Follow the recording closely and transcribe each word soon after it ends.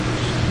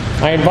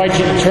I invite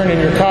you to turn in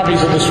your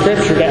copies of the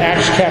Scripture to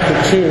Acts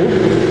chapter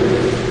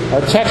 2. Our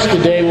text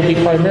today will be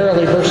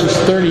primarily verses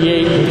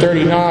 38 and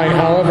 39.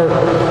 However,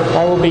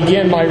 I will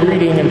begin my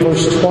reading in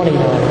verse 29.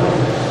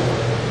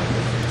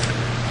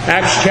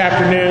 Acts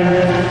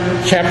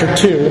chapter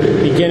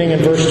 2, beginning in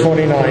verse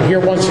 29.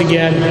 Here once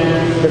again,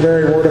 the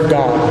very Word of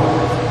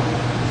God.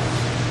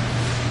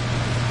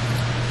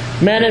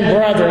 Men and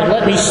brethren,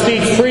 let me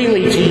speak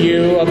freely to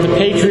you of the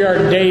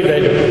patriarch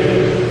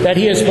David, that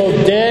he is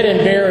both dead and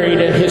buried,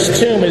 and his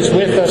tomb is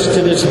with us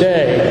to this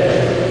day.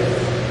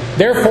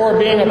 Therefore,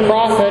 being a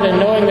prophet, and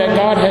knowing that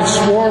God had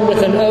sworn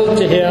with an oath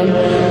to him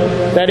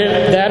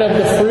that of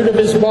the fruit of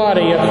his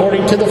body,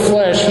 according to the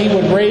flesh, he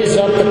would raise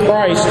up the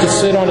Christ to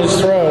sit on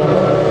his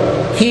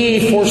throne,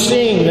 he,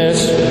 foreseeing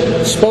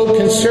this, spoke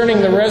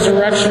concerning the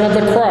resurrection of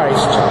the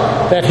Christ,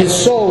 that his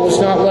soul was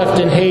not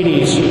left in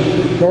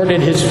Hades, nor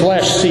did his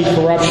flesh see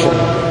corruption.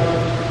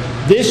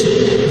 This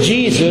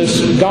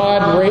Jesus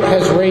God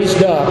has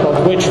raised up,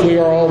 of which we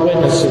are all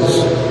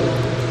witnesses.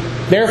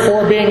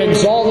 Therefore, being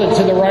exalted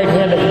to the right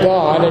hand of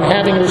God, and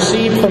having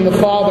received from the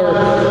Father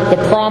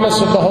the promise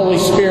of the Holy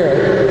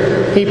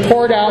Spirit, he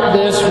poured out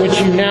this which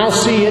you now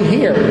see and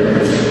hear.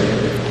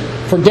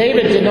 For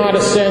David did not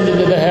ascend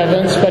into the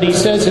heavens, but he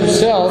says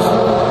himself,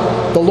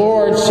 "The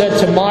Lord said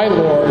to my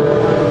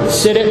Lord,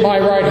 sit at my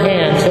right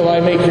hand till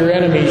I make your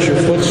enemies your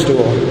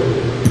footstool."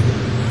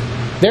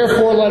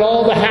 Therefore let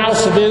all the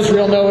house of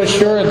Israel know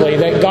assuredly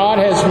that God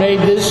has made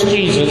this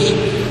Jesus,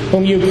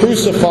 whom you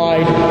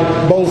crucified,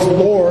 both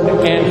Lord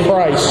and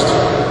Christ.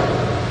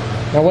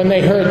 Now when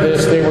they heard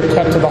this, they were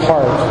cut to the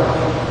heart,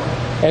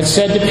 and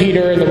said to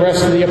Peter and the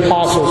rest of the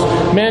apostles,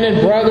 "Men and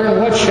brethren,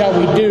 what shall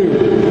we do?"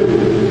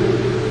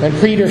 And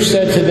Peter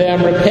said to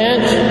them,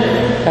 "Repent,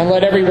 and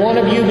let every one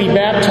of you be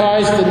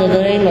baptized in the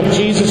name of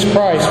Jesus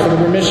Christ for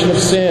the remission of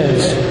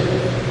sins,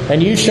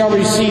 and you shall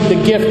receive the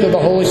gift of the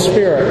Holy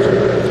Spirit.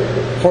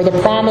 For the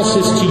promise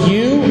is to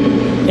you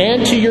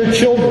and to your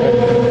children,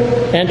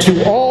 and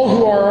to all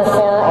who are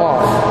afar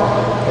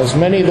off, as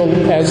many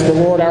as the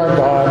Lord our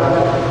God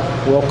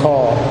will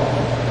call."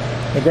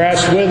 The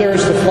grass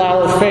withers, the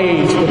flower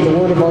fades, but the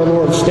word of our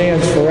Lord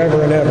stands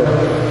forever and ever.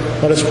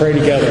 Let us pray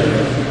together.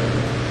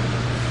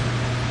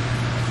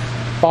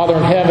 Father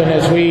in heaven,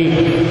 as we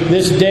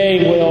this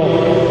day will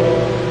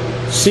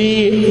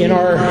see in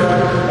our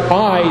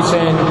eyes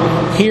and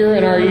hear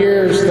in our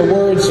ears the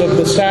words of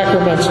the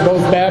sacraments,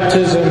 both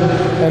baptism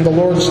and the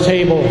Lord's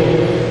table,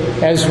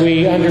 as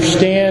we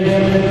understand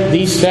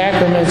these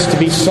sacraments to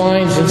be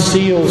signs and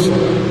seals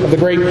of the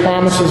great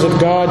promises of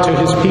God to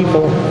His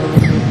people,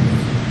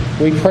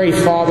 we pray,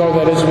 Father,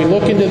 that as we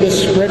look into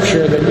this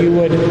Scripture, that you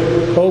would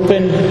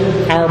open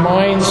our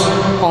mind's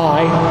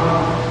eye,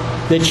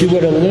 that you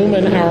would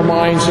illumine our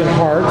minds and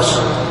hearts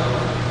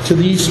to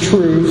these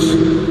truths,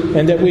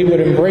 and that we would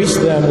embrace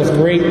them with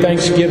great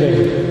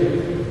thanksgiving.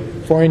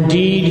 For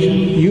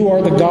indeed, you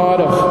are the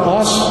God of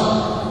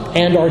us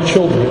and our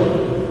children,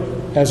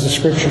 as the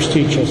Scriptures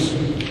teach us.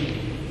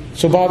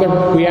 So, Father,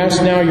 we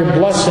ask now your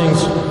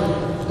blessings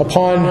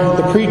upon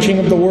the preaching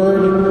of the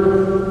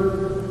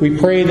Word. We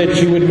pray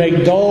that you would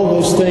make dull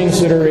those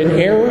things that are in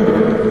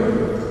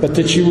error, but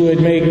that you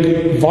would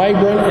make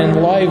vibrant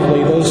and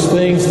lively those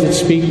things that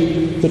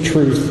speak the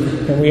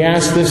truth. And we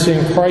ask this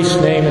in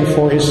Christ's name and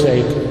for His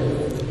sake.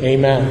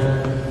 Amen.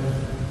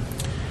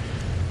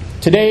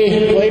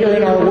 Today, later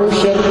in our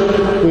worship,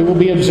 we will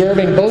be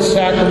observing both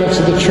sacraments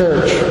of the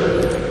Church.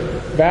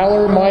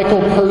 Valor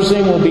Michael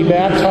Persing will be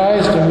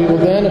baptized, and we will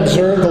then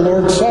observe the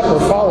Lord's Supper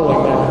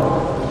following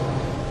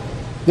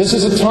that. This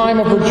is a time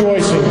of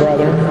rejoicing,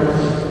 brethren.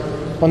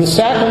 When the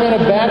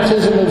sacrament of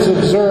baptism is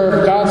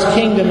observed, God's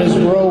kingdom is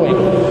growing.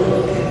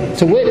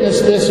 To witness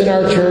this in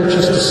our church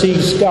is to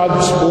see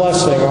God's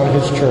blessing on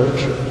His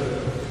church.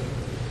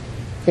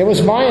 It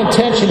was my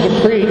intention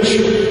to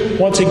preach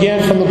once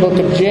again from the book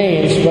of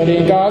James, but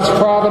in God's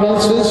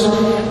providences,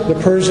 the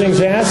Persings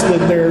asked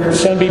that their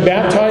son be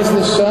baptized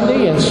this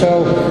Sunday, and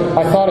so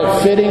I thought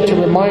it fitting to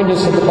remind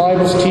us of the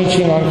Bible's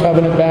teaching on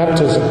covenant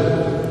baptism.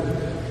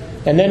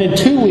 And then in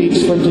 2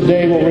 weeks from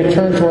today, we'll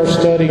return to our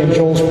study in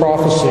Joel's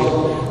prophecy.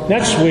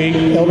 Next week,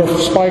 Elder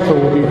Spiker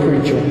will be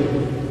preaching.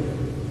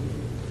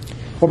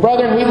 Well,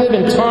 brethren, we live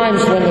in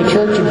times when the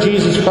Church of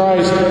Jesus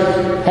Christ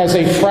has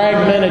a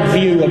fragmented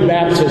view of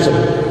baptism.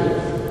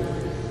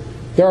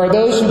 There are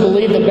those who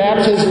believe that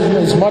baptism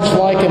is much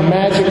like a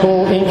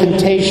magical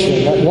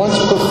incantation that once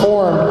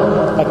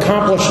performed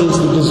accomplishes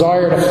the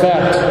desired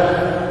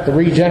effect, the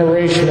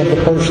regeneration of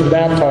the person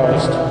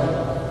baptized.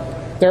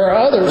 There are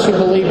others who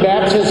believe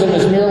baptism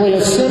is merely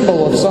a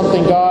symbol of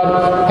something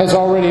God has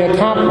already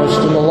accomplished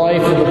in the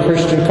life of a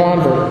Christian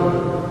convert.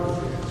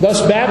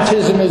 Thus,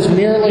 baptism is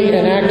merely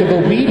an act of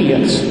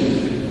obedience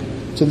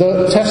to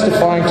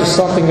testifying to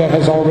something that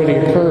has already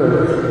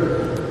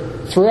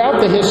occurred.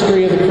 Throughout the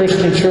history of the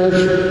Christian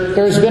church,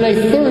 there has been a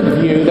third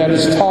view that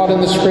is taught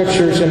in the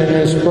Scriptures and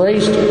is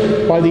embraced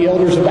by the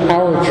elders of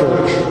our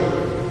church.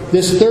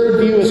 This third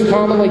view is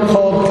commonly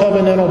called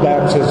covenantal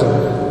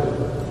baptism.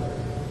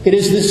 It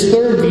is this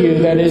third view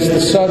that is the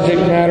subject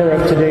matter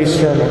of today's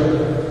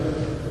sermon.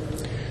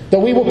 Though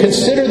we will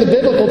consider the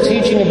biblical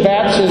teaching of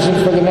baptism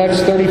for the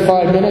next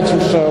 35 minutes or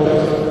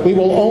so, we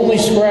will only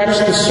scratch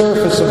the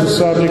surface of the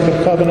subject of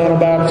covenantal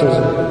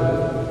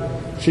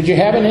baptism. Should you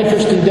have an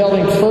interest in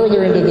delving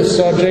further into this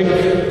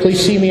subject,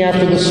 please see me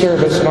after the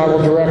service and I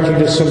will direct you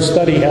to some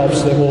study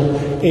helps that will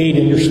aid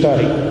in your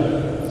study.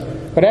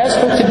 But as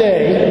for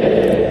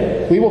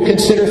today, we will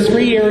consider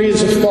three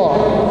areas of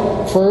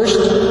thought. First,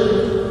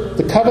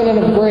 the covenant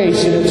of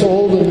grace in its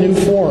old and new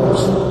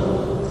forms.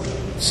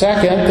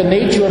 Second, the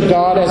nature of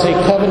God as a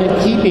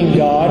covenant-keeping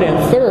God.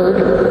 And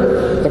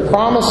third, the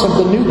promise of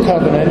the new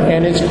covenant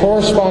and its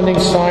corresponding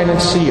sign and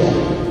seal.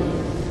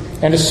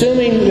 And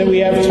assuming that we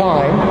have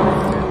time,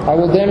 I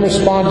will then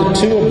respond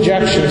to two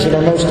objections that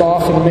are most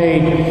often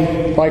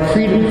made by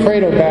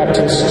credo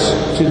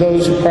Baptists to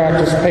those who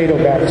practice pedo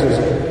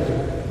baptism.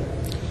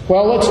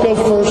 Well, let's go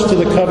first to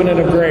the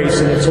covenant of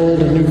grace in its old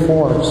and new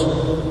forms.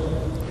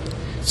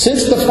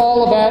 Since the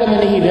fall of Adam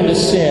and Eve into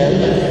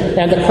sin,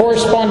 and the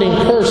corresponding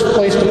curse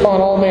placed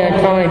upon all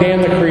mankind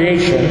and the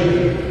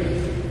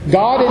creation,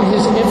 God in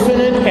His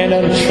infinite and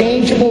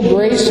unchangeable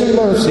grace and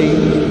mercy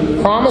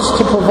promised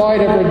to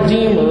provide a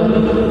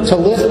Redeemer to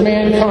lift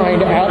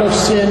mankind out of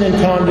sin and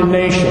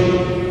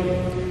condemnation.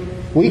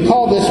 We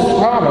call this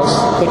promise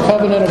the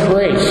covenant of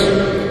grace.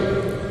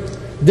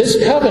 This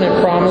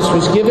covenant promise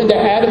was given to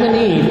Adam and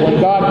Eve when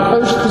God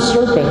cursed the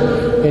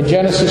serpent in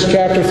Genesis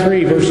chapter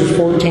 3, verses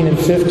 14 and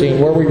 15,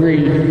 where we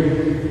read,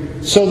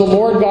 "So the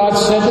Lord God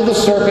said to the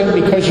serpent,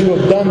 because you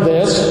have done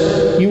this,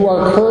 you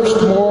are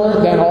cursed more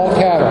than all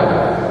cattle,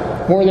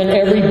 more than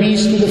every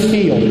beast of the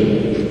field.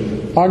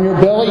 On your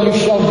belly you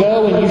shall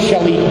go, and you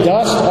shall eat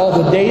dust all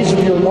the days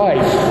of your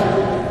life."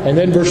 And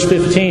then verse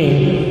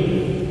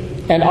 15,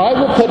 "And I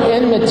will put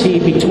enmity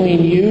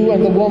between you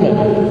and the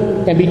woman,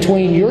 and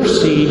between your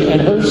seed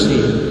and her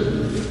seed.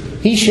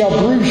 He shall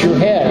bruise your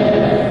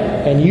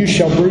head, and you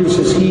shall bruise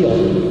his heel."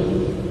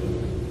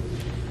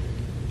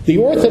 The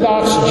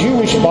Orthodox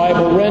Jewish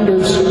Bible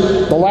renders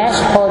the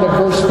last part of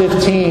verse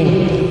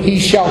 15, "He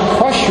shall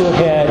crush your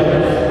head,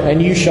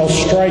 and you shall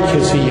strike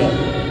his heel."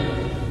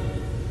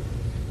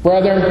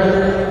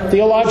 Brethren,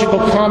 theological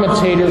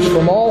commentators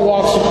from all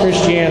walks of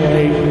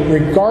Christianity,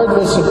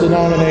 regardless of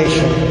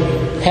denomination,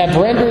 have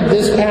rendered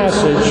this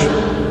passage,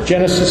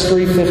 Genesis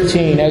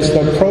 3:15, as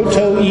the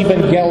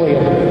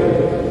proto-evangelium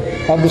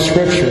of the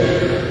Scripture,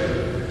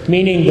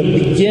 meaning the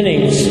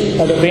beginnings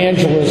of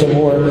evangelism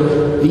or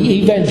the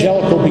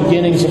evangelical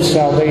beginnings of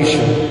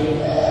salvation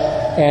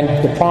and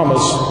the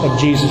promise of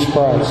Jesus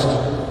Christ.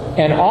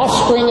 An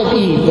offspring of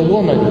Eve, the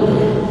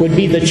woman, would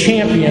be the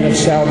champion of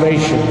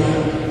salvation.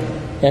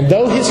 And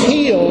though his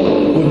heel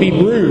would be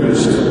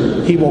bruised,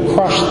 he will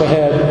crush the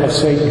head of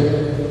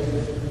Satan.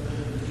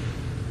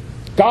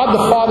 God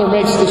the Father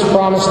makes this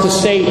promise to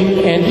Satan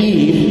and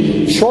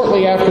Eve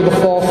shortly after the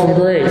fall from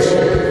grace.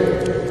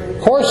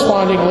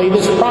 Correspondingly,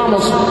 this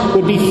promise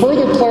would be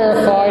further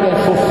clarified and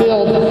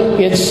fulfilled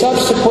in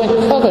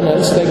subsequent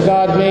covenants that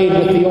God made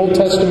with the Old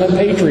Testament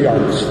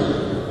patriarchs.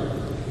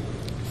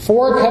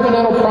 4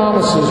 covenantal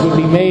promises would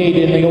be made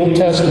in the Old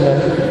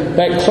Testament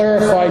that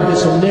clarified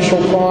this initial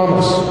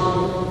promise.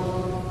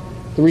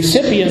 The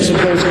recipients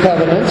of those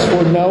covenants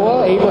were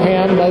Noah,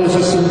 Abraham,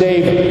 Moses, and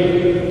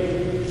David.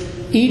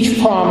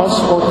 Each promise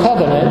or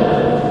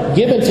covenant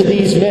given to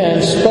these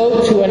men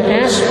spoke to an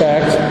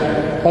aspect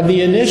of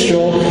the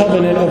initial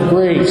covenant of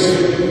grace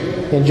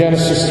in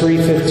Genesis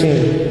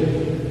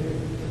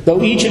 3:15.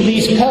 Though each of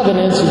these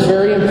covenants is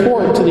very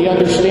important to the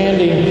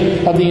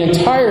understanding of the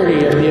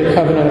entirety of the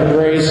covenant of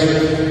grace,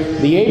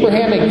 the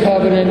Abrahamic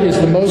covenant is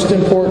the most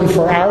important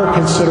for our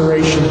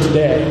consideration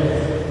today.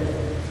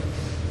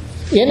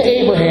 In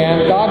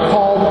Abraham, God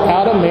called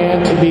out a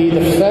man to be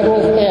the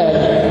federal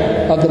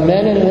head of the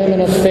men and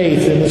women of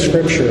faith in the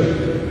Scripture.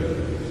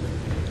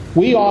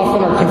 We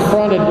often are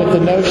confronted with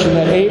the notion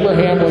that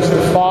Abraham was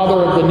the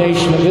father of the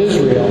nation of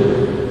Israel.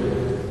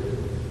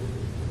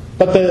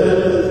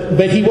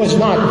 But he was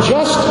not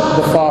just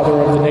the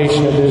father of the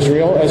nation of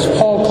Israel, as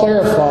Paul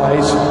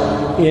clarifies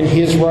in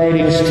his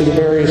writings to the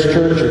various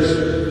churches.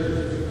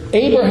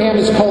 Abraham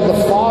is called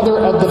the father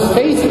of the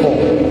faithful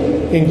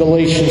in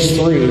Galatians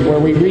 3, where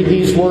we read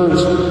these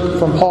words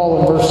from Paul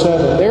in verse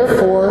 7.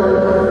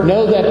 "Therefore,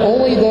 know that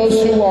only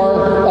those who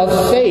are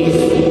of faith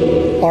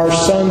are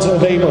sons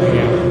of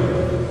Abraham."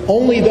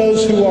 Only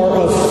those who are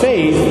of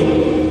faith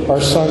are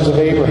sons of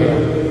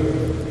Abraham.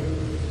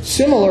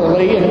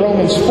 Similarly, in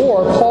Romans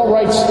 4, Paul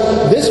writes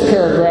this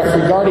paragraph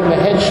regarding the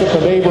headship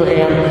of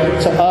Abraham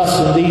to us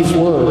in these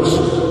words.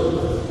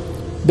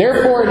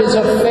 "Therefore it is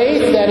of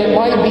faith that it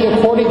might be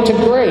according to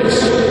grace,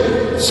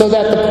 so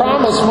that the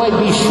promise might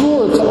be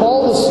sure to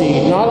all the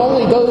seed, not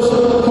only those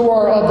who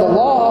are of the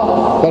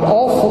law, but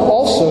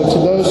also to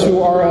those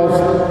who are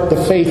of the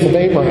faith of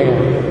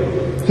Abraham,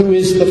 who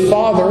is the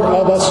father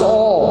of us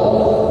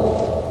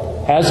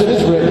all. As it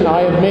is written,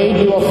 I have made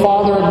you a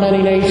father of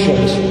many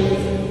nations,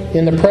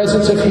 in the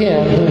presence of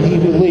him whom he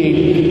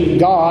believed,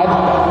 God,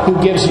 who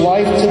gives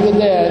life to the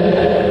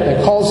dead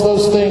and calls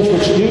those things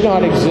which do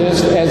not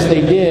exist as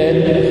they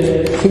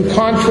did, who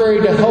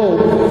contrary to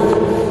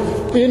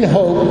hope, in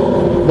hope,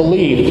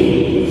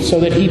 believed, so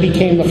that he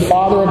became the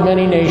father of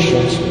many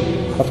nations,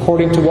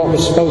 according to what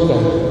was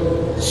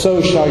spoken,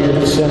 so shall your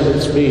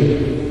descendants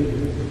be.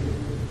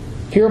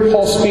 Here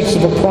Paul speaks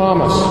of a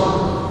promise,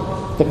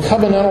 the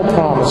covenantal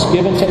promise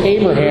given to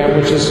Abraham,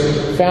 which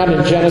is found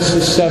in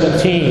Genesis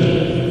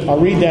 17. I'll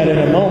read that in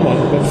a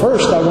moment, but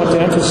first I want to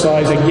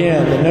emphasize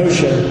again the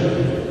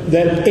notion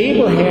that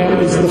Abraham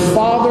is the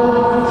father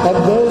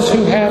of those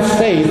who have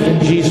faith in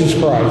Jesus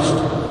Christ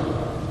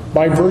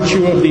by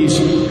virtue of these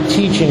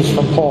teachings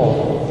from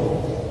Paul.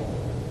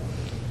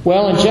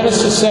 Well, in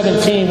Genesis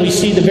 17, we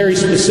see the very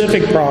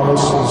specific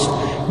promises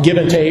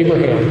given to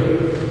Abraham.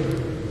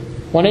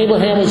 When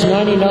Abraham was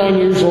 99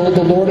 years old,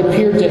 the Lord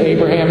appeared to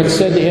Abraham and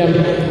said to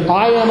him,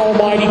 I am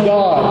Almighty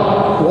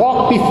God.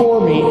 Walk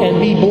before me and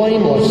be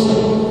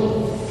blameless.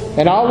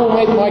 And I will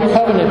make my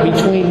covenant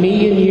between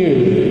me and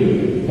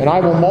you, and I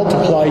will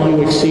multiply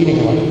you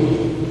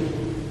exceedingly.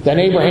 Then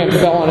Abraham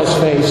fell on his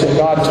face, and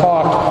God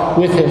talked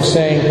with him,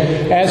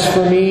 saying, As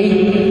for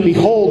me,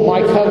 behold,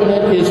 my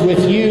covenant is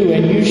with you,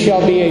 and you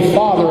shall be a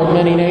father of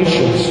many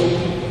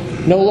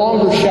nations. No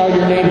longer shall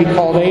your name be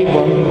called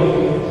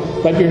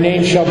Abram, but your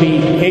name shall be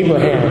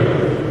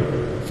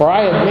Abraham. For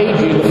I have made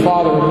you the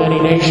father of many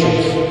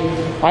nations.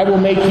 I will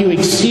make you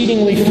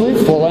exceedingly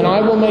fruitful, and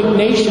I will make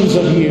nations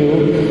of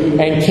you,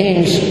 and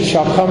kings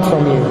shall come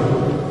from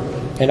you.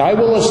 And I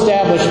will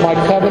establish my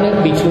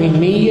covenant between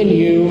me and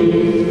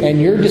you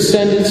and your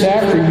descendants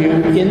after you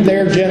in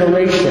their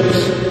generations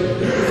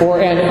for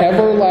an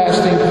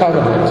everlasting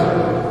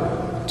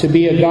covenant, to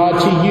be a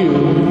God to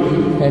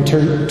you and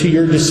to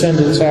your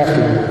descendants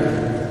after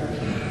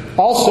you.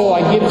 Also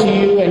I give to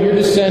you and your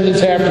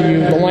descendants after you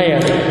the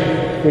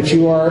land which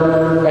you are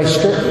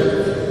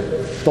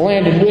the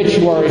land in which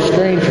you are a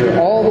stranger,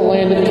 all the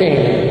land of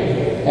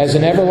Canaan, as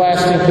an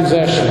everlasting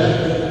possession,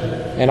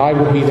 and I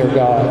will be their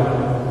God.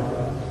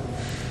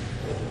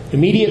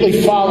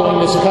 Immediately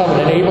following this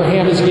covenant,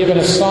 Abraham is given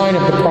a sign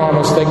of the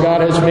promise that God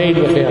has made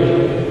with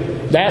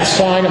him. That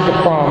sign of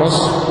the promise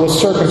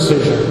was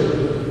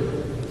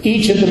circumcision.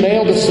 Each of the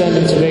male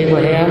descendants of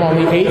Abraham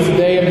on the 8th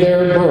day of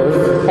their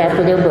birth,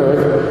 after their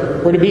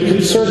birth, were to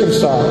be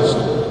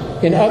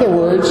circumcised. In other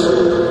words,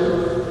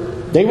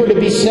 they were to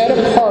be set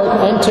apart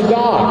unto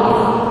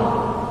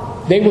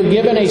God. They were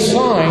given a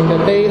sign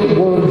that they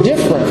were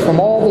different from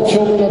all the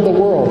children of the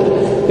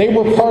world. They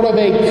were part of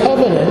a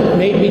covenant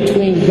made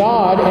between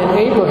God and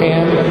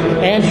Abraham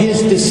and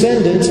his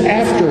descendants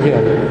after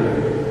him.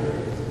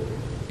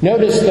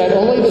 Notice that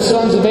only the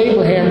sons of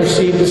Abraham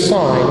received the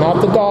sign,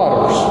 not the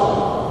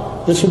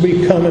daughters. This will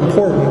become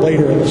important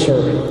later in the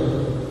sermon.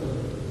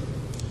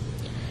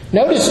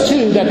 Notice,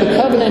 too, that the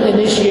covenant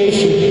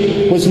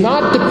initiation was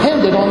not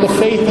dependent on the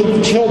faith of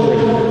the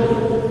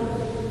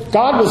children.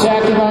 God was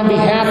acting on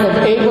behalf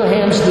of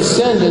Abraham's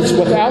descendants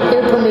without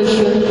their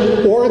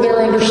permission or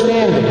their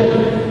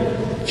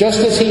understanding, just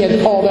as he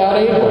had called out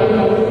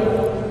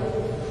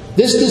Abraham.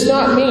 This does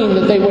not mean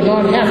that they would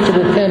not have to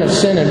repent of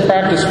sin and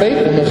practice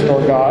faithfulness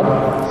toward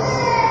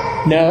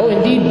God. No,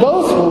 indeed,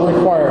 both were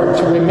required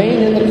to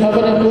remain in the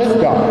covenant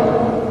with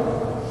God.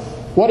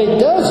 What it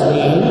does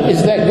mean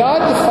is that God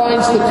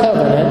defines the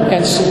covenant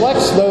and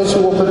selects those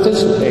who will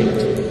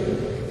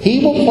participate.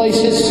 He will place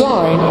His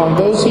sign on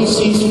those He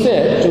sees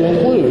fit to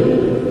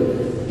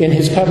include in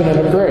His covenant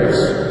of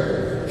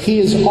grace. He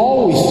is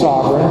always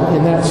sovereign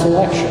in that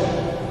selection.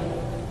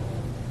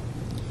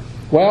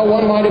 Well,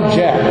 one might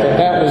object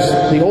that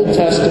was the Old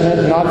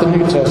Testament, not the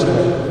New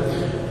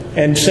Testament,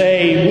 and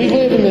say, we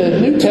live in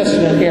the New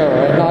Testament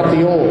era and not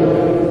the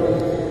Old.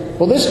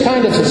 Well, this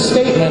kind of a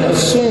statement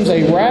assumes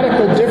a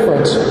radical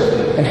difference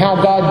in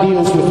how God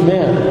deals with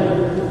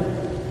men.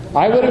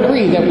 I would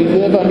agree that we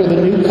live under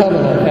the new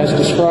covenant as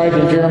described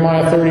in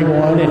Jeremiah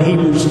 31 and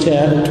Hebrews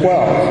 10 and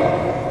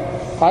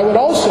 12. I would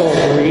also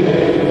agree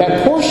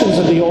that portions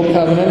of the old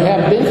covenant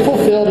have been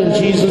fulfilled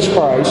in Jesus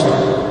Christ,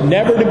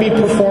 never to be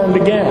performed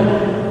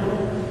again.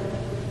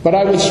 But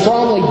I would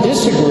strongly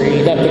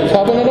disagree that the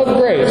covenant of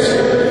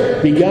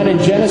grace, begun in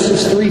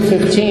Genesis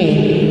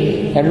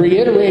 3:15 and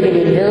reiterated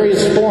in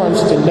various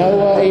forms to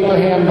Noah,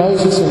 Abraham,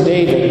 Moses, and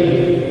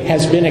David,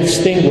 has been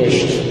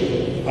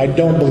extinguished. I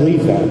don't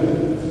believe that.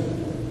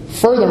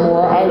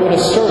 Furthermore, I would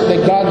assert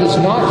that God does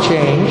not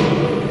change,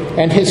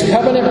 and His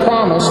covenant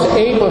promise to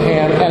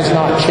Abraham has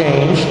not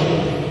changed.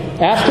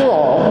 After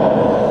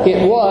all,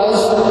 it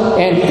was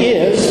and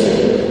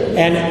is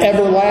an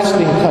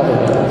everlasting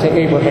covenant to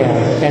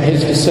Abraham and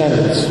his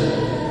descendants,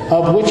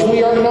 of which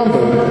we are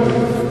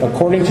numbered,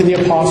 according to the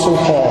Apostle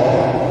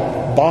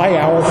Paul, by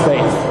our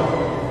faith.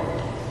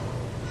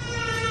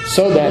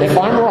 So that, if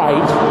I'm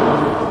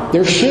right,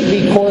 there should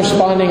be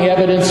corresponding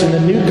evidence in the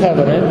new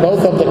covenant,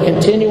 both of the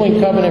continuing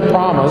covenant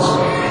promise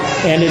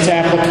and its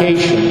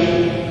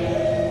application.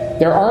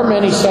 There are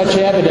many such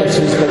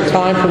evidences, but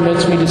time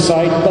permits me to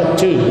cite but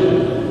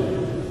two.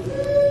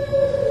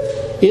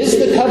 Is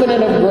the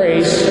covenant of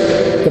grace,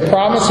 the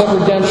promise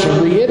of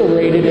redemption,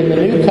 reiterated in the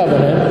new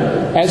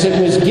covenant as it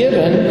was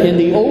given in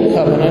the old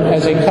covenant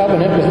as a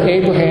covenant with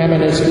Abraham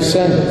and his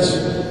descendants?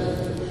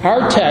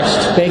 Our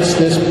text makes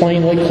this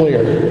plainly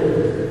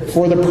clear.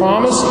 For the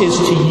promise is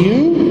to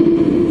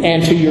you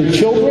and to your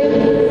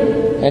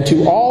children and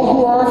to all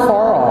who are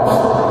far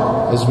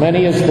off, as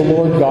many as the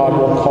Lord God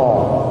will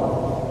call.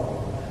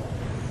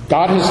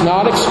 God has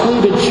not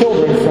excluded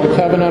children from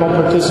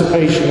covenantal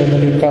participation in the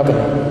new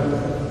covenant.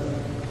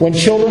 When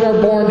children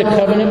are born to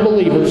covenant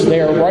believers, they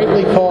are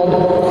rightly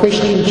called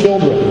Christian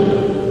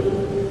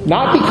children,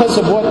 not because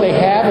of what they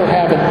have or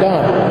haven't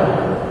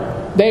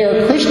done. They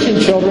are Christian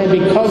children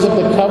because of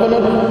the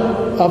covenant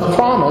of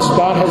promise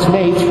God has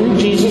made through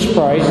Jesus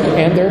Christ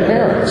and their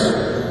parents.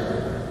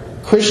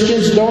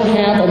 Christians don't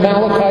have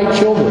Amalekite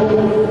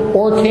children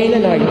or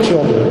Canaanite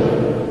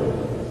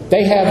children.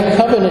 They have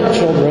covenant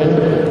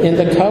children in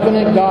the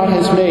covenant God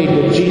has made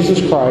with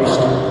Jesus Christ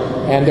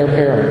and their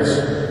parents.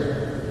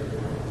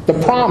 The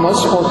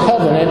promise or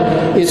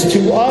covenant is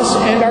to us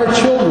and our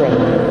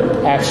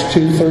children, Acts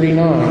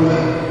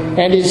 2:39,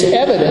 and is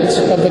evidence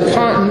of the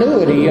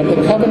continuity of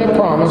the covenant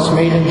promise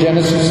made in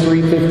Genesis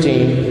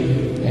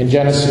 3:15 and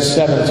Genesis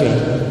 17.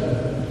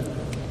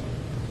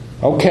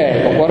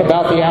 Okay, but what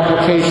about the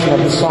application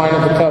of the sign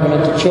of the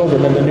covenant to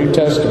children in the New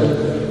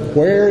Testament?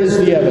 Where is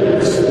the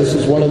evidence? This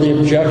is one of the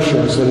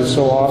objections that is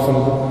so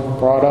often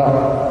brought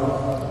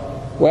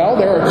up. Well,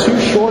 there are two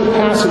short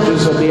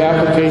passages of the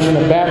application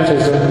of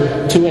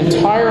baptism to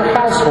entire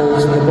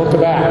households in the book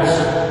of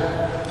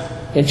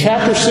Acts. In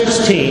chapter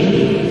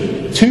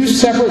 16, two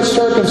separate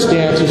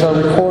circumstances are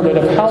recorded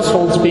of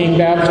households being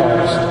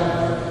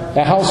baptized.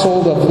 The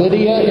household of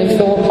Lydia in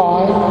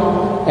Philippi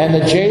and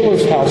the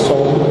jailer's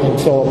household in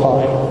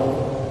Philippi.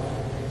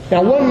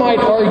 Now, one might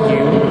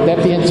argue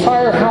that the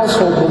entire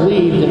household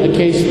believed in the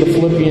case of the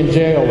Philippian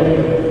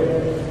jailer.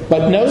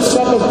 But no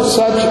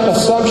such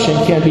assumption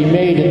can be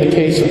made in the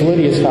case of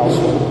Lydia's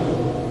household.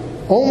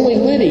 Only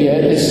Lydia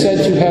is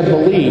said to have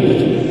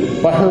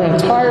believed, but her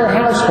entire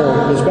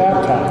household was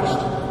baptized.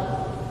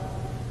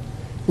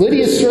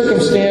 Lydia's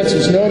circumstance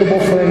is notable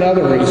for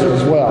another reason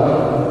as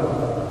well.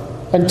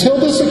 Until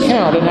this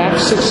account in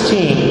Acts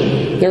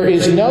 16, there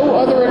is no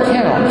other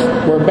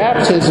account where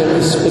baptism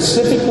is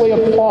specifically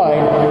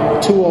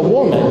applied to a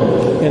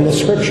woman in the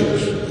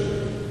Scriptures.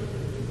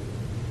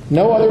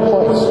 No other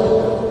place.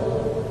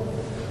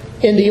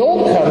 In the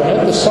Old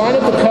Covenant, the sign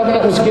of the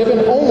covenant was given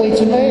only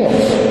to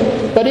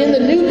males. But in the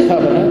New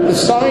Covenant, the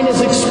sign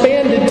is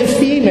expanded to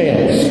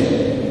females.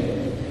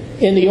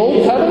 In the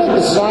Old Covenant,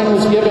 the sign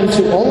was given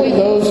to only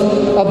those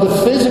of the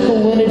physical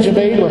lineage of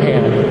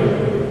Abraham.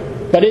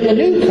 But in the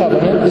New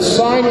Covenant, the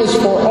sign is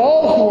for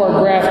all who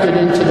are grafted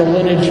into the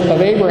lineage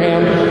of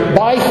Abraham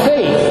by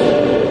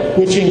faith,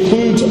 which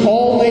includes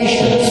all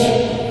nations.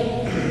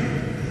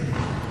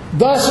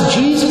 Thus,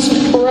 Jesus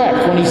is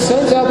correct when he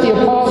sends out the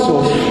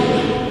apostles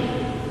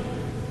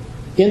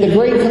in the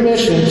Great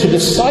Commission to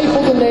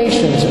disciple the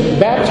nations,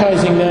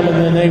 baptizing them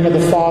in the name of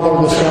the Father,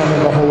 the Son,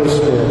 and the Holy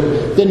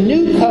Spirit. The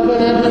New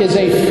Covenant is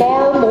a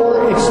far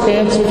more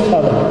expansive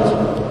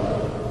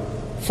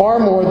covenant, far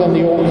more than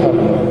the Old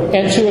Covenant.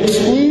 And to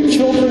exclude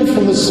children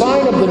from the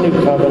sign of the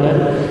New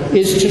Covenant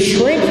is to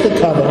shrink the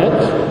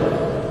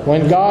covenant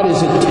when God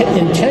is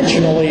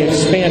intentionally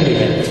expanding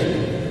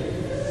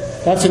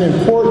it. That's an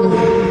important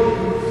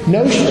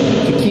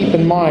notion to keep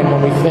in mind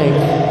when we think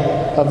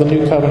of the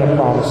New Covenant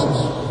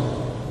promises.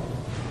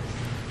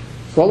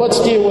 Well, let's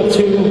deal with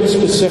two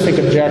specific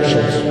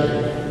objections.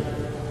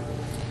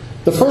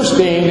 The first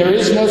being, there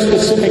is no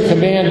specific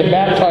command to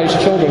baptize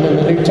children in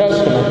the New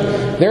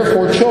Testament.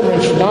 Therefore,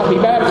 children should not be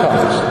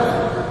baptized.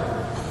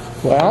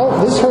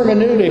 Well, this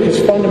hermeneutic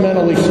is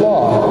fundamentally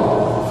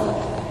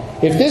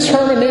flawed. If this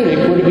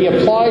hermeneutic were to be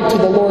applied to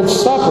the Lord's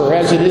Supper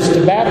as it is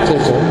to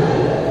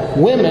baptism,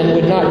 women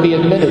would not be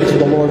admitted to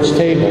the Lord's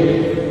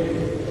table.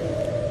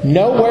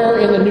 Nowhere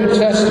in the New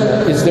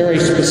Testament is there a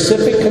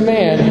specific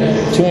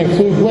command to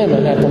include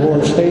women at the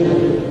Lord's table.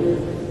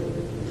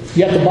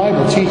 Yet the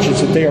Bible teaches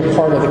that they are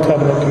part of the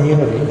covenant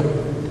community.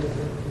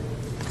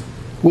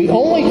 We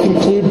only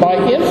conclude by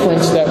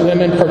inference that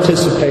women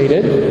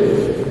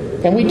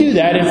participated, and we do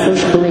that in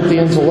 1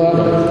 Corinthians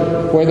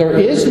 11, where there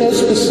is no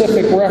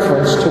specific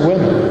reference to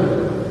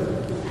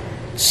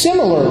women.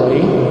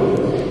 Similarly,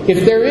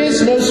 if there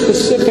is no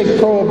specific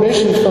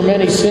prohibition for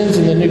many sins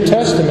in the New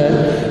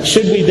Testament,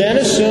 should we then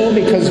assume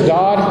because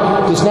God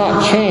does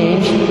not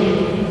change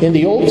in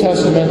the Old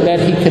Testament that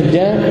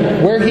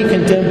where He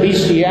condemned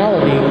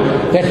bestiality,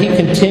 that He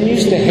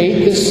continues to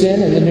hate this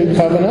sin in the New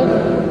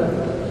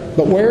Covenant?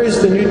 But where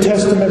is the New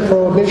Testament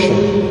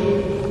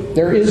prohibition?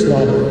 There is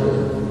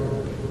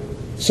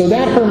none. So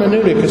that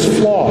hermeneutic is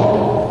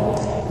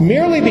flawed.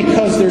 Merely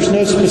because there's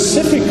no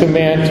specific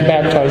command to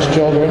baptize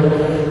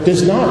children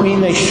does not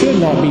mean they should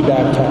not be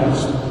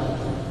baptized.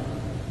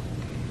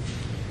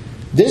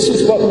 This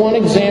is but one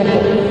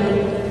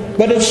example,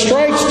 but it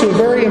strikes to a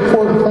very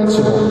important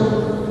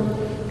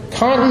principle.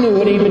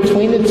 Continuity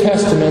between the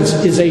Testaments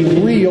is a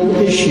real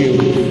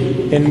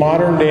issue in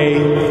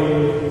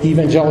modern-day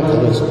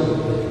evangelicalism.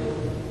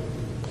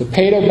 The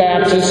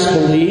Paedo-Baptists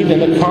believe in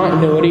the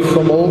continuity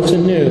from Old to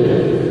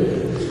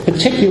New,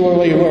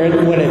 particularly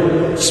when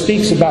it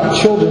speaks about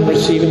children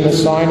receiving the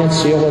sign and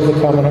seal of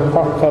the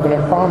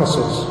covenant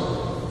promises.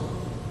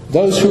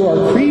 Those who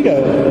are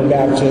Credo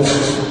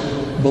Baptists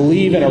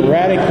believe in a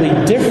radically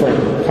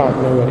different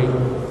continuity.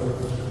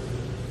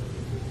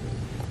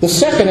 The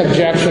second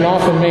objection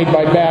often made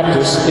by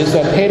Baptists is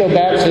that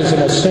paedobaptism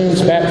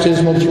assumes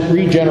baptismal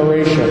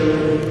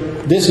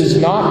regeneration. This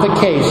is not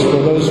the case for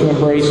those who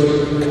embrace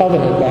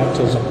covenant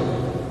baptism.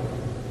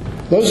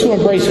 Those who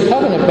embrace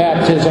covenant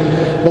baptism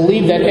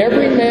believe that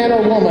every man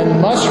or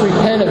woman must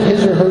repent of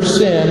his or her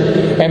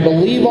sin and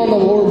believe on the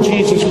Lord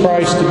Jesus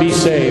Christ to be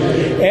saved.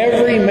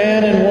 Every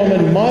man and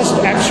woman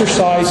must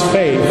exercise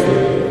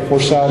faith for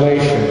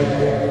salvation.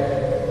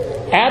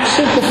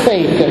 Absent the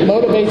faith that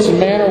motivates a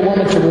man or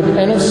woman to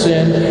repent of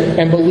sin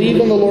and believe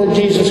in the Lord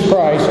Jesus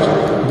Christ,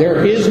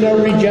 there is no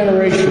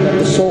regeneration of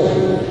the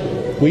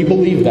soul. We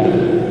believe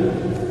that.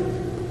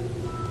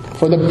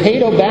 For the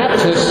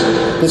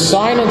Paedobaptists, the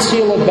sign and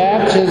seal of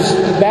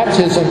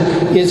baptism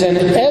is an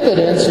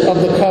evidence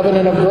of the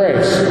covenant of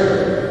grace,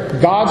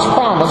 God's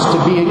promise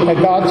to be a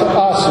God to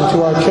us and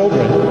to our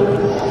children.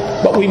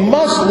 But we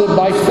must live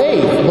by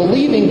faith,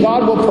 believing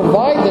God will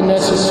provide the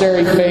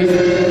necessary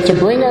faith to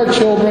bring our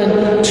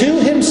children to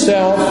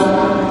Himself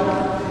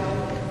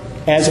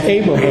as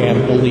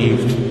Abraham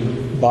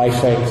believed by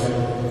faith.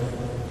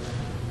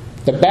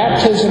 The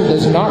baptism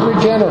does not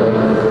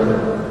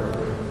regenerate.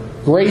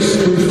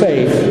 Grace through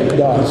faith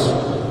does.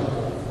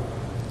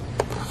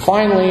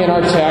 Finally, in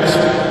our text,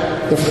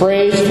 the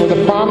phrase "for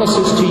the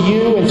promises to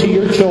you and to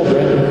your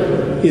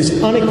children"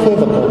 is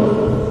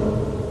unequivocal.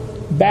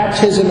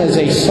 Baptism is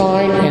a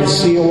sign and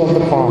seal of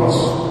the promise.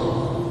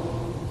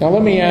 Now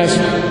let me ask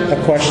a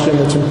question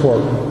that's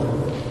important.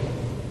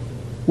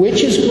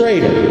 Which is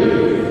greater,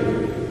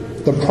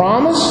 the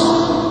promise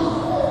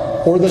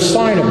or the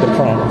sign of the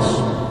promise?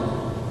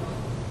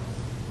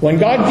 When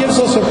God gives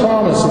us a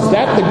promise, is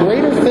that the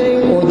greater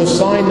thing or the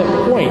sign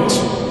that points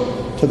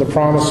to the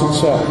promise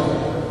itself?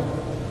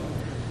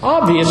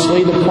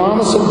 Obviously, the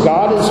promise of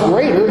God is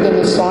greater than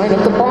the sign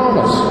of the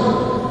promise.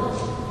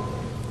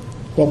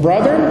 Well,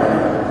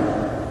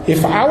 brethren,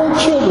 if our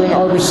children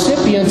are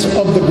recipients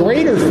of the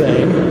greater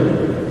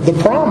thing, the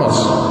promise,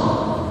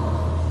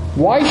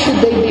 why should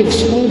they be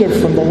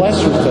excluded from the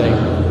lesser thing,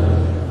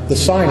 the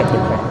sign of the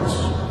promise?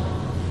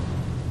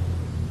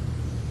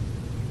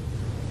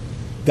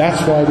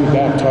 That's why we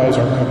baptize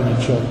our covenant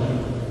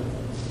children.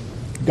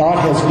 God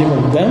has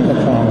given them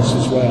the promise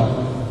as well.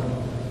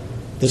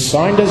 The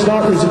sign does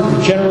not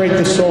regenerate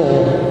the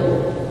soul,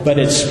 but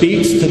it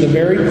speaks to the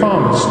very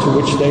promise to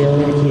which they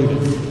are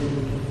included.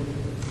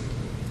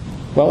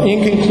 Well,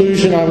 in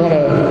conclusion, I want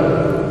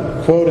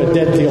to quote a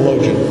dead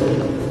theologian.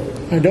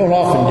 I don't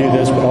often do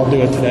this, but I'll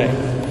do it today.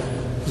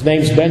 His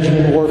name's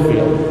Benjamin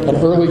Warfield, an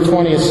early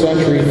 20th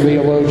century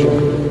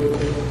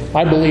theologian.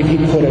 I believe he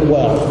put it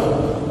well.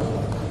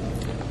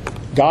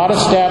 God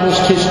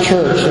established His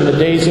church in the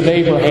days of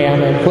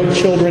Abraham and put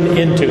children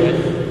into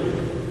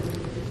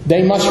it.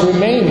 They must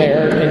remain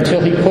there until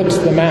He puts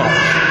them out.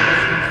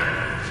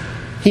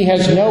 He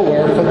has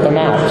nowhere put them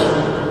out.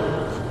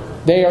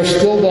 They are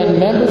still then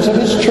members of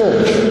His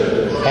church,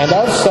 and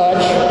of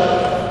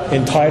such,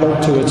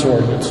 entitled to its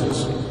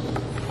ordinances.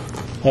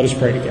 Let us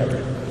pray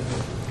together.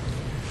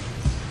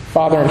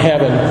 Father in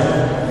heaven,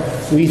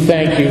 we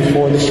thank You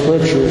for the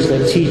Scriptures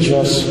that teach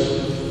us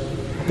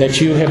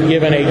that You have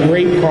given a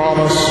great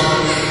promise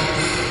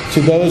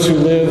to those who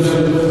live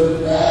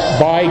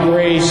by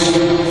grace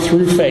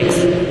through faith.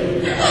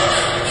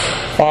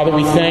 Father,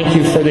 we thank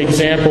You for the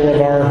example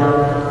of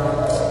our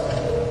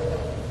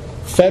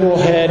federal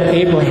head,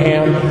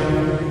 Abraham,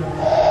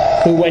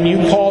 who, when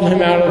You called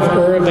him out of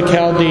Ur of the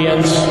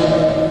Chaldeans,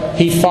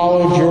 he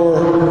followed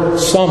Your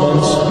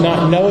summons,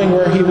 not knowing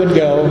where he would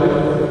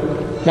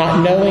go,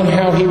 not knowing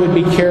how he would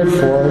be cared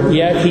for,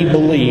 yet he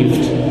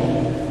believed,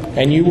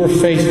 and You were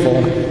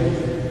faithful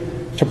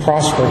to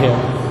prosper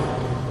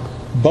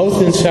him,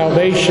 both in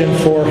salvation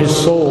for his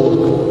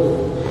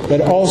soul, but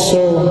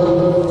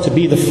also to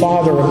be the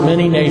father of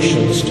many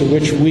nations, to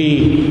which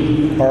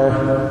we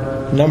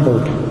are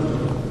numbered.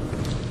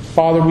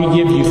 Father, we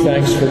give You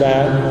thanks for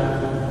that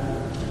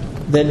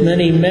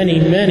many, many,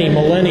 many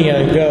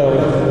millennia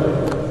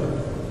ago,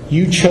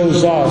 You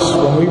chose us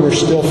when we were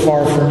still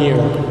far from You.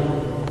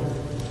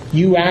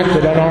 You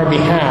acted on our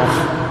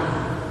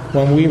behalf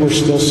when we were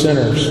still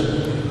sinners.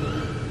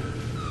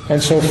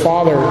 And so,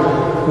 Father,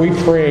 we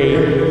pray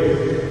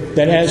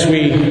that as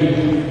we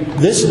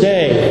this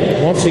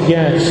day once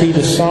again see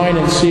the sign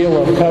and seal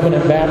of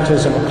covenant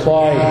baptism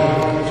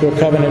applied to a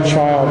covenant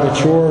child,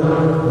 that Your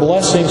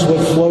blessings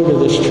would flow to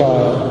this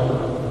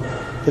child,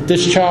 that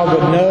this child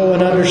would know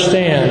and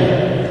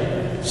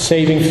understand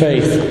saving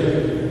faith,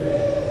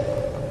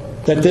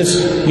 that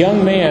this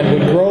young man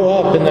would grow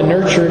up in the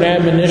nurture and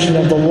admonition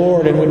of the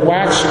Lord and would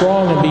wax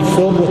strong and be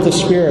filled with the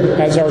Spirit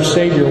as our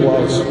Savior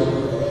was,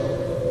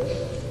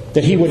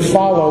 that he would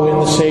follow in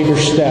the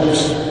Savior's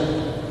steps,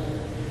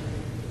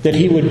 that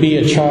he would be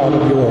a child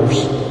of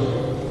Yours.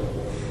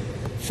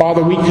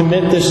 Father, we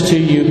commit this to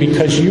You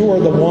because You are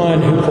the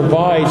one who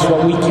provides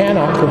what we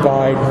cannot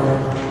provide,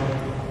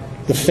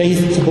 the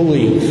faith to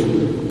believe.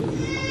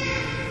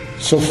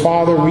 So,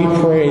 Father, we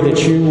pray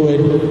that you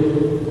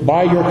would,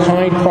 by your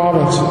kind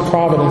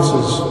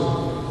providences,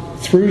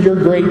 through your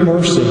great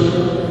mercy,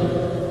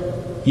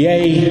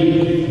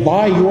 yea,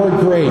 by your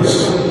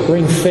grace,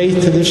 bring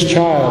faith to this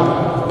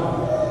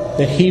child,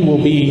 that he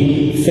will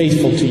be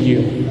faithful to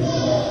you.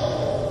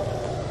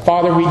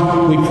 Father, we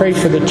pray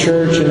for the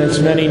church and its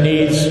many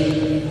needs.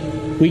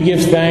 We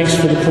give thanks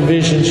for the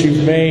provisions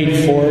you've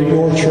made for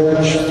your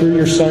church through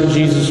your Son,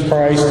 Jesus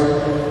Christ.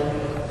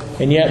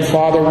 And yet,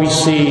 Father, we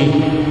see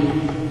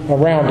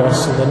around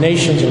us, and the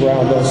nations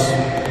around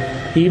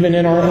us, even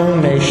in our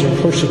own nation,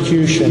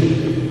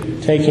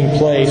 persecution taking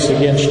place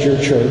against your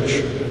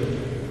church.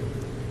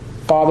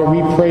 Father,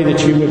 we pray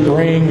that you would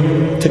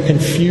bring to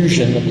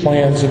confusion the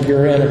plans of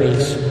your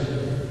enemies,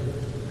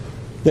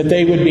 that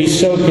they would be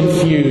so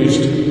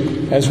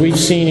confused, as we've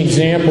seen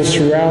examples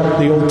throughout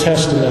the Old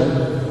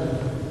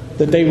Testament,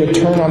 that they would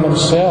turn on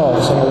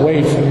themselves and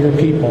away from your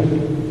people.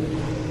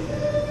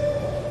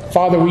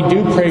 Father, we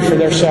do pray for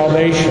their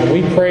salvation.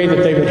 We pray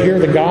that they would hear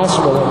the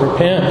gospel and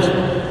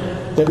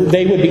repent, that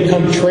they would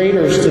become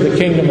traitors to the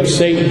kingdom of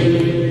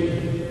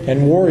Satan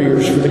and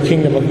warriors for the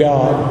kingdom of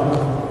God.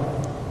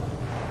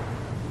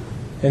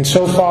 And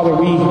so, Father,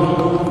 we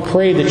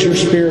pray that your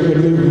Spirit would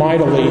move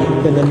mightily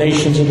in the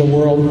nations of the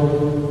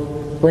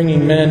world,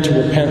 bringing men to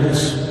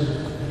repentance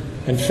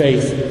and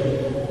faith.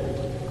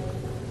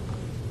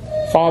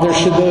 Father,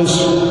 should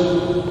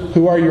those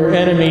who are your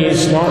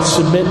enemies not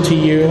submit to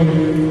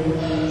you,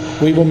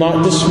 we will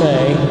not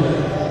dismay.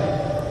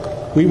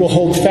 We will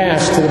hold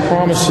fast to the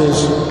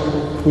promises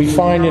we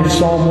find in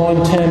Psalm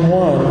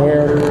 110:1,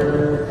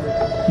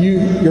 where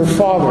your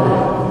Father,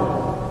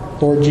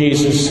 Lord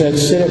Jesus, said,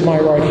 "Sit at my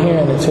right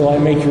hand until I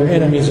make your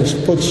enemies a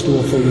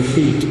footstool for your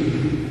feet."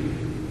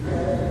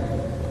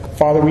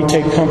 Father, we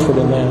take comfort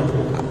in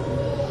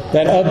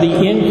that of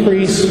the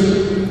increase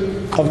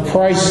of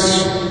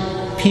Christ's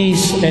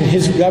peace and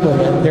his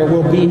government there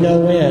will be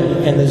no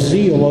end, and the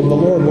zeal of the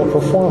Lord will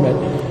perform it.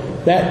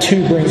 That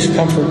too brings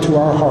comfort to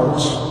our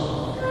hearts.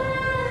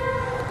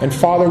 And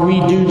Father, we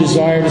do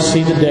desire to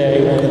see the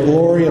day when the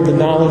glory of the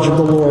knowledge of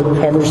the Lord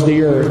covers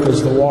the earth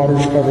as the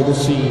waters cover the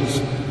seas.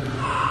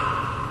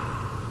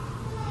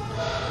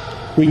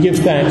 We give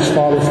thanks,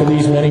 Father, for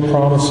these many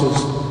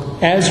promises,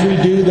 as we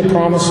do the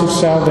promise of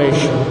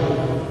salvation.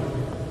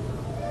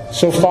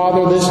 So,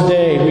 Father, this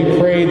day we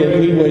pray that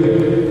we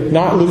would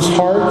not lose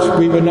heart,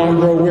 we would not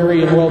grow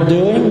weary in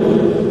well-doing,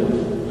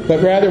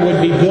 but rather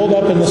would be built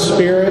up in the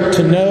Spirit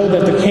to know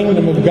that the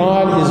kingdom of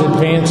God is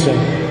advancing,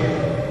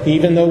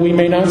 even though we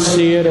may not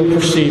see it or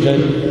perceive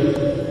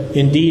it.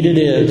 Indeed it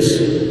is.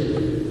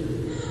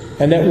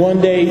 And that one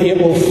day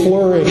it will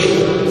flourish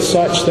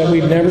such that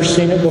we've never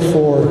seen it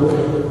before.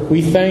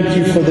 We thank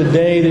you for the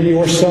day that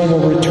your Son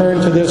will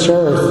return to this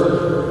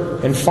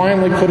earth and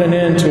finally put an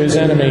end to his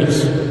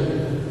enemies,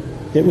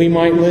 that we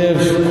might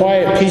live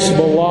quiet,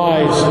 peaceable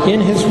lives in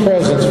his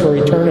presence for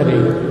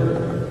eternity.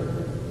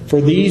 For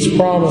these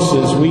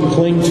promises we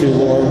cling to,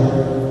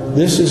 Lord.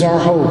 This is our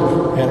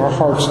hope and our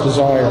heart's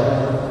desire.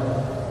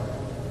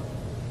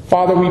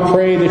 Father, we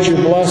pray that your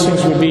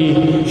blessings would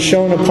be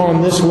shown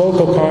upon this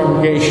local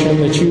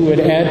congregation, that you would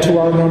add to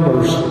our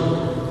numbers.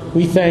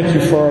 We thank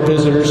you for our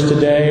visitors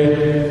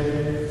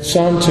today,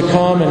 some to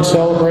come and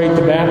celebrate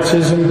the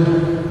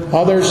baptism,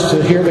 others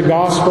to hear the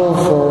gospel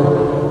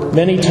for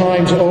many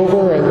times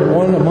over, and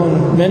one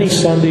among many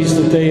Sundays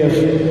that they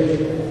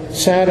have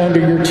sat under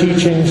your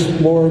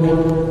teachings, Lord.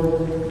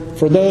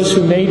 For those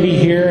who may be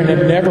here and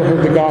have never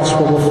heard the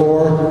gospel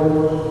before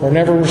or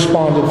never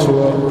responded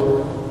to it,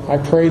 I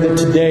pray that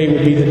today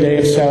would be the day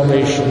of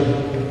salvation,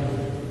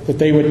 that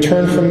they would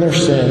turn from their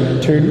sin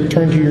and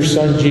turn to your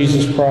Son,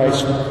 Jesus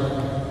Christ,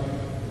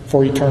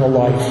 for eternal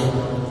life.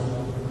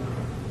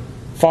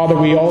 Father,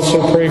 we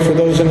also pray for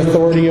those in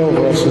authority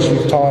over us, as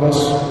you've taught us.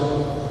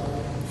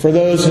 For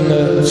those in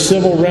the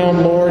civil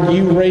realm, Lord,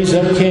 you raise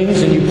up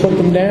kings and you put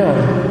them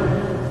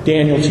down,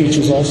 Daniel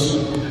teaches us.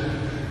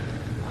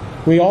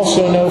 We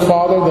also know,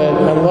 Father,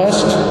 that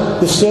unless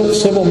the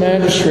civil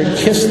magistrate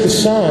kissed the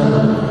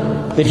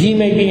Son, that he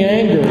may be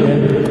angered,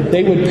 and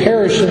they would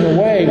perish in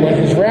the way when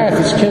his wrath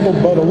is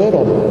kindled but a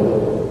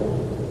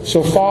little.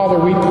 So, Father,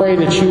 we pray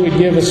that you would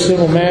give us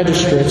civil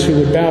magistrates who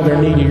would bow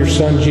their knee to your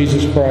Son,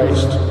 Jesus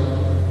Christ,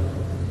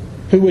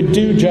 who would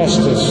do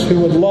justice, who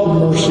would love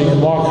mercy and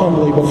walk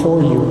humbly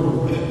before you.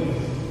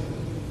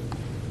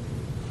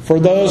 For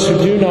those who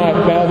do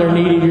not bow their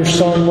knee to your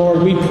Son,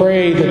 Lord, we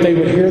pray that they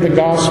would hear the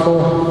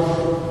gospel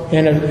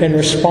and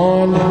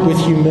respond with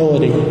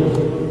humility,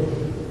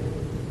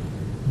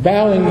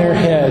 bowing their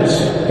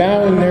heads,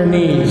 bowing their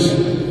knees,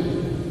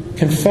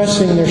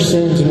 confessing their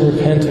sins and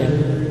repenting,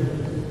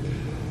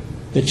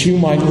 that you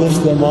might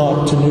lift them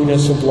up to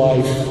newness of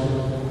life.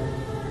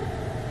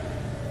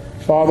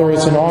 Father,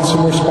 it's an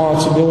awesome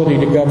responsibility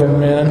to govern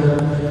men.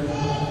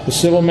 The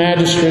civil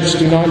magistrates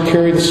do not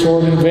carry the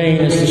sword in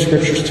vain, as the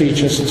Scriptures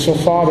teach us. And so,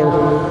 Father,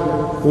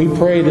 we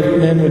pray that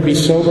men would be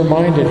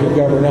sober-minded who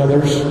govern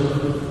others.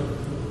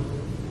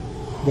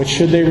 But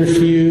should they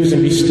refuse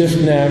and be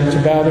stiff-necked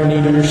to bow their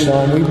knee to your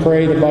Son, we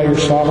pray that by your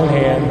sovereign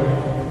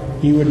hand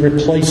you would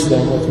replace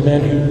them with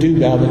men who do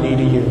bow the knee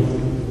to you.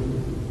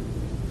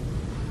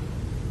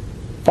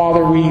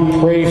 Father, we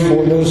pray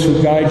for those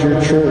who guide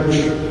your church.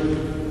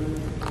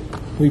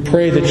 We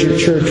pray that your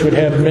church would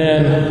have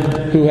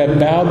men who have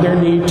bowed their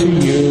knee to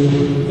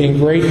you in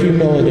great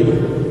humility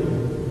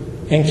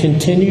and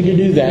continue to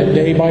do that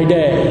day by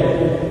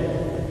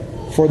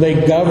day, for they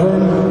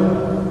govern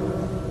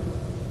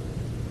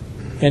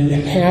and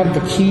have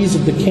the keys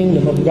of the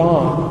kingdom of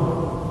God.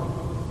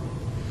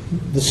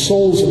 The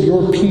souls of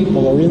your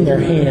people are in their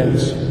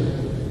hands,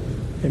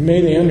 and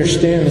may they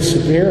understand the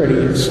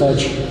severity of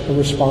such a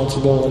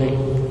responsibility.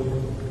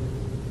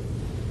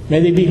 May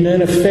they be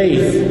men of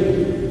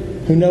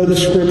faith who know the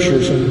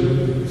Scriptures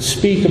and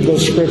speak of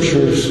those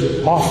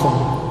Scriptures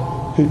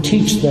often, who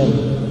teach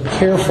them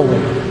carefully.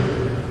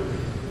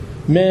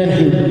 Men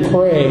who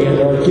pray and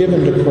are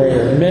given to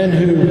prayer. Men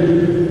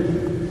who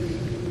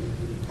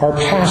are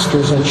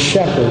pastors and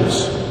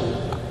shepherds,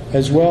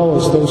 as well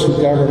as those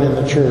who govern in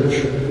the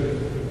church.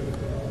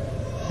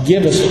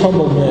 Give us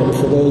humble men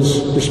for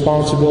those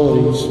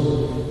responsibilities,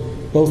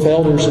 both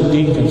elders and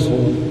deacons,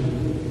 Lord,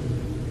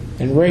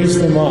 and raise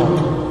them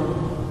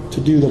up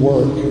to do the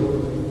work.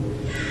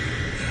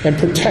 And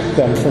protect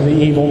them from the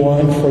evil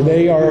one, for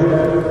they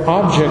are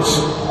objects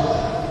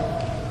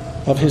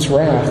of his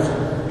wrath.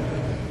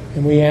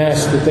 And we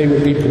ask that they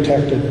would be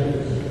protected.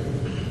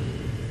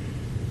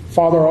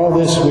 Father, all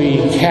this we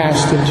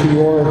cast into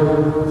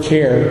your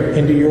care,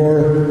 into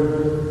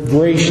your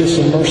gracious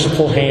and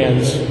merciful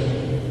hands.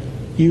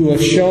 You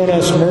have shown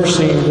us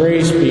mercy and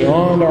grace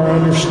beyond our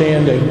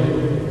understanding.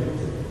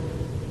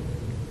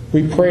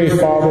 We pray,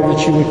 Father,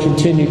 that you would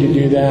continue to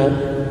do that,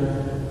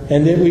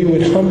 and that we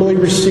would humbly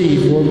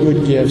receive your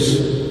good gifts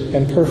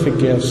and perfect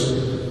gifts,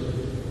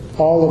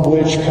 all of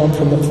which come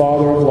from the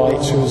Father of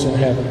lights who is in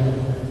heaven.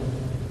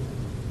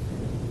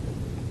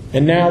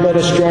 And now let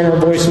us join our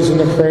voices in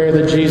the prayer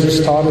that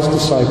Jesus taught his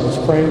disciples,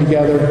 praying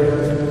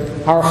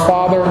together. Our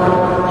Father,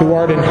 who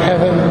art in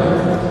heaven,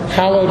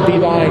 hallowed be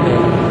thy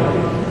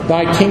name.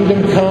 Thy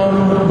kingdom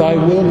come, thy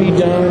will be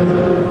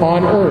done,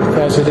 on earth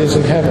as it is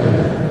in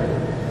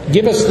heaven.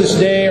 Give us this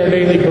day our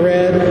daily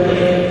bread,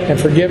 and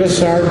forgive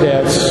us our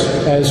debts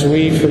as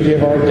we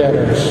forgive our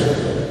debtors.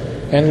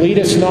 And lead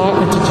us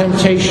not into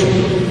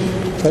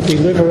temptation, but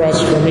deliver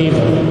us from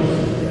evil.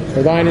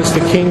 For thine is the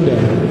kingdom,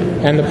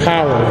 and the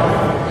power,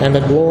 and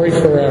the glory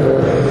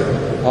forever.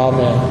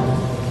 Amen.